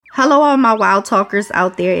Hello, all my wild talkers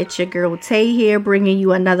out there. It's your girl Tay here, bringing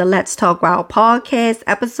you another Let's Talk Wild podcast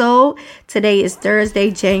episode. Today is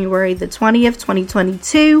Thursday, January the 20th,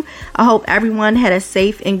 2022. I hope everyone had a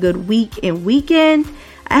safe and good week and weekend.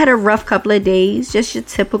 I had a rough couple of days, just your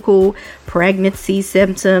typical pregnancy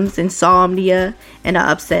symptoms, insomnia, and an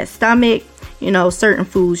upset stomach. You know, certain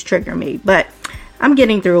foods trigger me, but I'm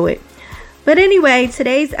getting through it. But anyway,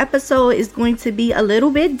 today's episode is going to be a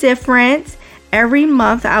little bit different. Every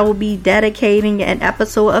month, I will be dedicating an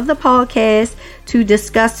episode of the podcast to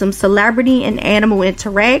discuss some celebrity and animal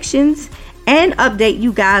interactions and update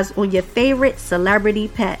you guys on your favorite celebrity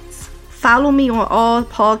pets. Follow me on all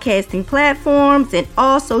podcasting platforms and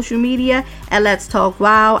all social media at Let's Talk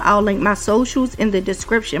Wild. I'll link my socials in the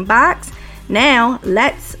description box. Now,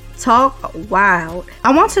 let's talk wild.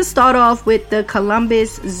 I want to start off with the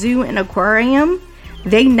Columbus Zoo and Aquarium.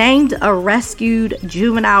 They named a rescued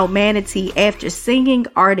juvenile manatee after singing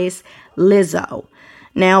artist Lizzo.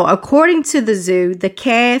 Now, according to the zoo, the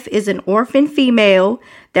calf is an orphan female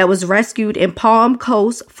that was rescued in Palm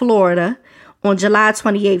Coast, Florida on July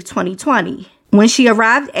 28, 2020. When she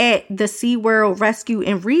arrived at the SeaWorld Rescue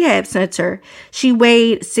and Rehab Center, she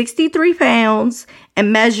weighed 63 pounds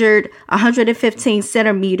and measured 115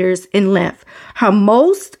 centimeters in length. Her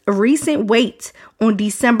most recent weight on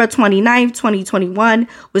December 29, 2021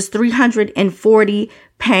 was 340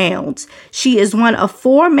 pounds. She is one of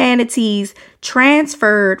 4 manatees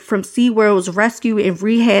transferred from SeaWorld's Rescue and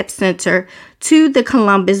Rehab Center to the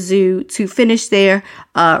Columbus Zoo to finish their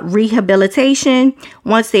rehabilitation.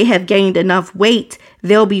 Once they have gained enough weight,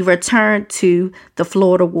 they'll be returned to the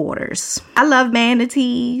Florida waters. I love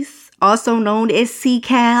manatees, also known as sea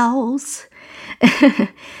cows.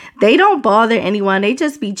 They don't bother anyone. They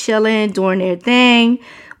just be chilling, doing their thing.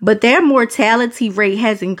 But their mortality rate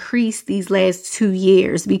has increased these last 2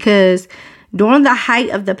 years because during the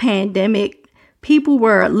height of the pandemic, people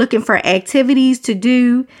were looking for activities to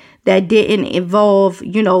do that didn't involve,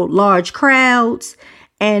 large crowds.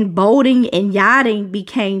 And boating and yachting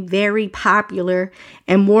became very popular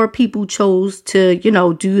and more people chose to,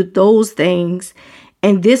 do those things.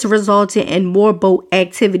 And this resulted in more boat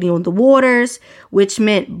activity on the waters, which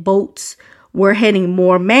meant boats were hitting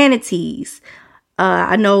more manatees.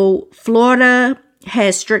 I know Florida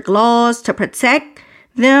has strict laws to protect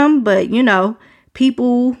them, but,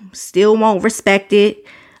 people still won't respect it.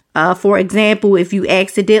 For example, if you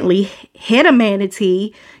accidentally hit a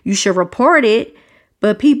manatee, you should report it,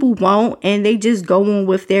 but people won't, and they just go on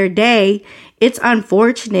with their day. It's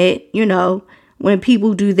unfortunate, when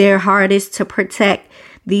people do their hardest to protect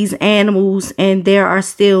these animals and there are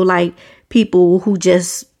still people who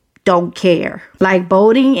just don't care.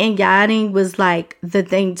 Boating and yachting was the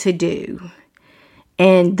thing to do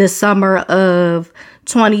in the summer of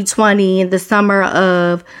 2020 and the summer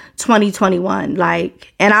of 2021.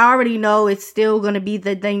 And I already know it's still going to be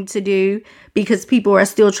the thing to do because people are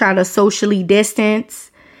still trying to socially distance.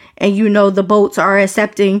 And, the boats are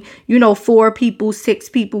accepting, 4 people, 6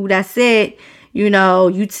 people. That's it.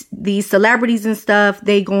 These celebrities and stuff,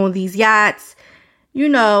 they go on these yachts,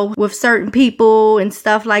 with certain people and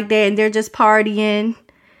stuff like that. And they're just partying,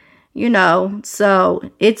 so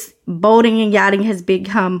it's boating and yachting has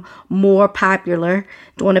become more popular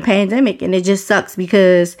during the pandemic. And it just sucks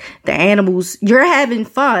because the animals, you're having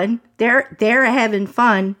fun. They're having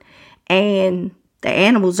fun and the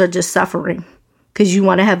animals are just suffering because you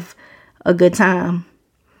want to have a good time.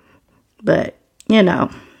 But,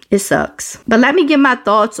 it sucks. But let me give my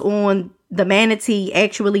thoughts on the manatee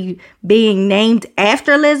actually being named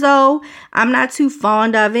after Lizzo. I'm not too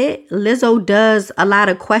fond of it. Lizzo does a lot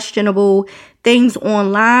of questionable things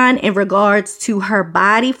online in regards to her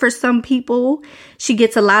body for some people. She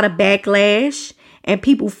gets a lot of backlash and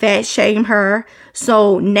people fat shame her.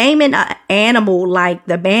 So naming an animal like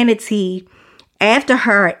the manatee after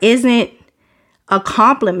her isn't a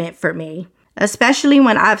compliment for me. Especially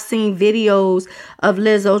when I've seen videos of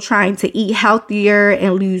Lizzo trying to eat healthier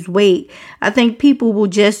and lose weight. I think people will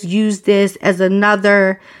just use this as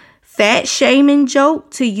another fat shaming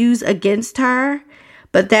joke to use against her.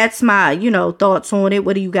 But that's my, thoughts on it.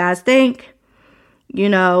 What do you guys think?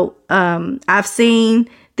 I've seen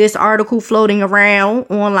this article floating around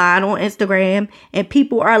online on Instagram and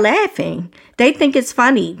people are laughing. They think it's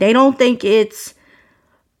funny. They don't think it's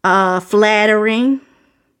flattering.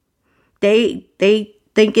 They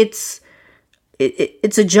think it's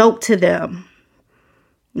a joke to them.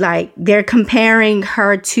 They're comparing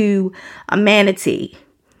her to a manatee.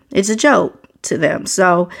 It's a joke to them.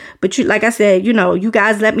 So, but like I said, you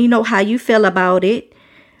guys let me know how you feel about it.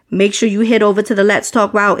 Make sure you head over to the Let's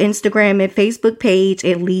Talk Wild Instagram and Facebook page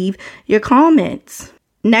and leave your comments.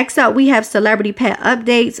 Next up, we have celebrity pet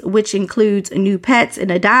updates, which includes new pets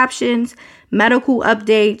and adoptions, medical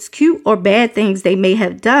updates, cute or bad things they may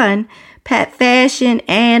have done, pet fashion,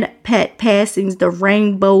 and pet passings, the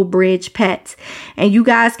Rainbow Bridge pets. And you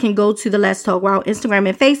guys can go to the Let's Talk Wild Instagram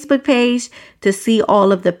and Facebook page to see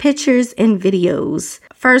all of the pictures and videos.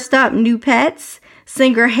 First up, new pets.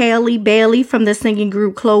 Singer Hailey Bailey from the singing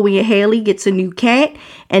group Chloe and Hailey gets a new cat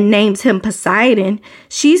and names him Poseidon.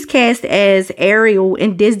 She's cast as Ariel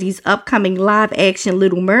in Disney's upcoming live-action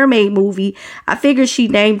Little Mermaid movie. I figured she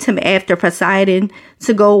named him after Poseidon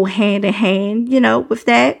to go hand in hand, with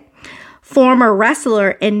that. Former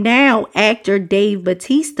wrestler and now actor Dave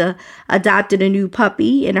Bautista adopted a new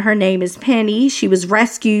puppy, and her name is Penny. She was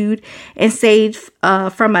rescued and saved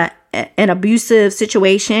from an abusive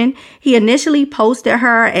situation. He initially posted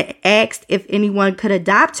her and asked if anyone could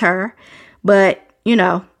adopt her, but,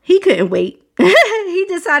 he couldn't wait. He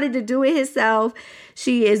decided to do it himself.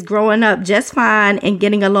 She is growing up just fine and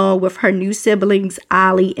getting along with her new siblings,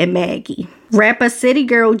 Ollie and Maggie. Rapper City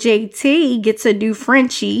Girl JT gets a new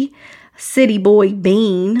Frenchie, City Boy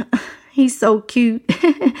Bean. He's so cute.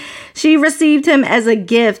 She received him as a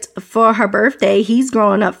gift for her birthday. He's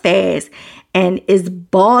growing up fast and is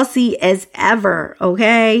bossy as ever,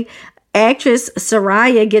 okay? Actress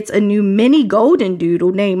Soraya gets a new mini golden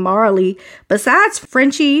doodle named Marley. Besides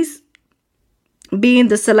Frenchies being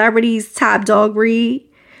the celebrity's top dog breed,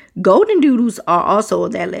 golden doodles are also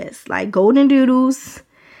on that list. Like golden doodles,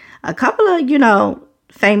 a couple of,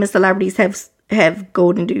 famous celebrities have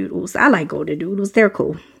golden doodles. I like golden doodles. They're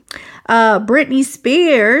cool. Britney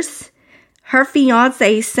Spears, her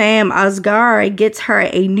fiance Sam Asghari gets her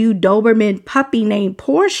a new Doberman puppy named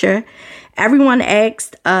Portia. Everyone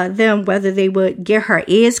asked them whether they would get her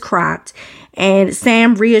ears cropped, and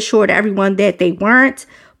Sam reassured everyone that they weren't.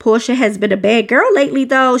 Portia has been a bad girl lately,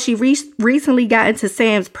 though. She recently got into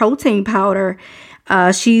Sam's protein powder.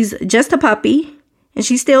 She's just a puppy, and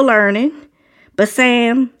she's still learning. But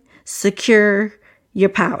Sam, secure your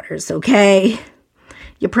powders, okay?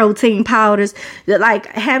 Your protein powders. Like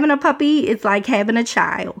having a puppy, it's like having a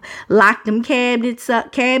child. Lock them cabinets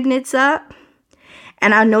up.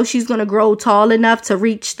 And I know she's going to grow tall enough to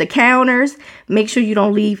reach the counters. Make sure you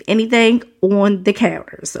don't leave anything on the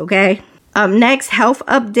counters, okay? Next, health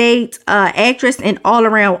update. Actress and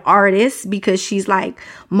all-around artist, because she's like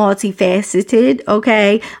multifaceted,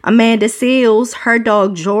 okay? Amanda Seales, her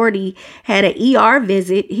dog Jordy, had an ER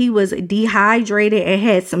visit. He was dehydrated and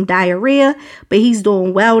had some diarrhea, but he's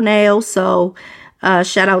doing well now. So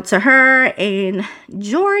shout out to her and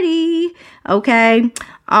Jordy, okay?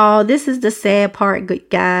 Oh, this is the sad part,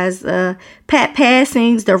 guys. Pet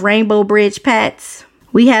passings, the Rainbow Bridge pets.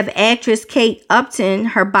 We have actress Kate Upton,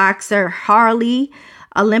 her boxer Harley,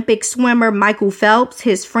 Olympic swimmer Michael Phelps,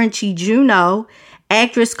 his Frenchie Juno,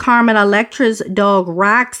 actress Carmen Electra's dog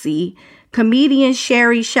Roxy, comedian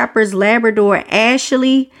Sherry Shepherd's Labrador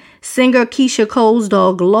Ashley, singer Keisha Cole's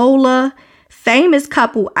dog Lola, famous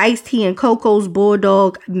couple Ice-T and Coco's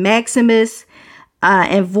bulldog Maximus,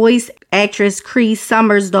 and voice actress Cree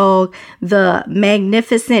Summers' dog, the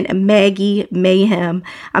magnificent Maggie Mayhem.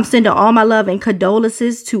 I'm sending all my love and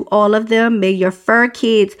condolences to all of them. May your fur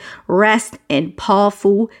kids rest in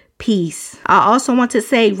powerful peace. I also want to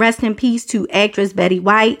say rest in peace to actress Betty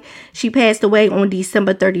White. She passed away on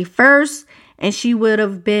December 31st. And she would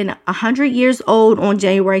have been 100 years old on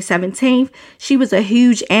January 17th. She was a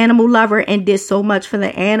huge animal lover and did so much for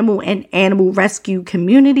the animal and animal rescue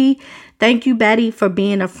community. Thank you, Betty, for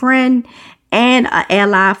being a friend and an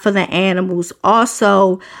ally for the animals.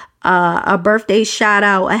 Also, a birthday shout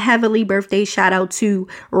out, a heavenly birthday shout out to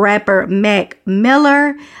rapper Mac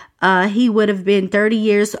Miller. He would have been 30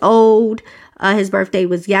 years old. His birthday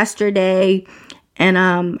was yesterday. And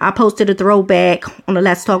I posted a throwback on the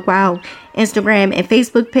Let's Talk Wild Instagram and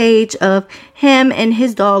Facebook page of him and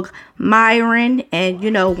his dog Myron. And,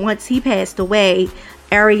 once he passed away,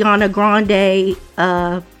 Ariana Grande,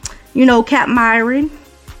 kept Myron.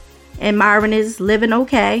 And Myron is living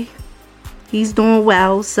okay. He's doing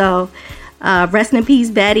well. So rest in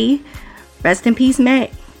peace, Betty. Rest in peace,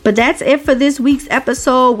 Mac. But that's it for this week's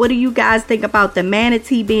episode. What do you guys think about the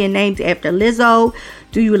manatee being named after Lizzo?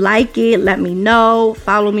 Do you like it? Let me know.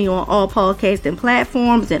 Follow me on all podcasting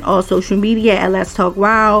platforms and all social media at Let's Talk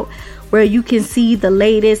Wild, where you can see the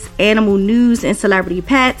latest animal news and celebrity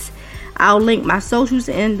pets. I'll link my socials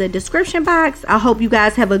in the description box. I hope you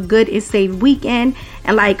guys have a good and safe weekend.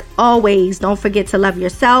 And like always, don't forget to love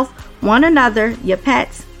yourself, one another, your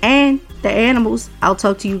pets, and the animals. I'll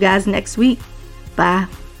talk to you guys next week. Bye.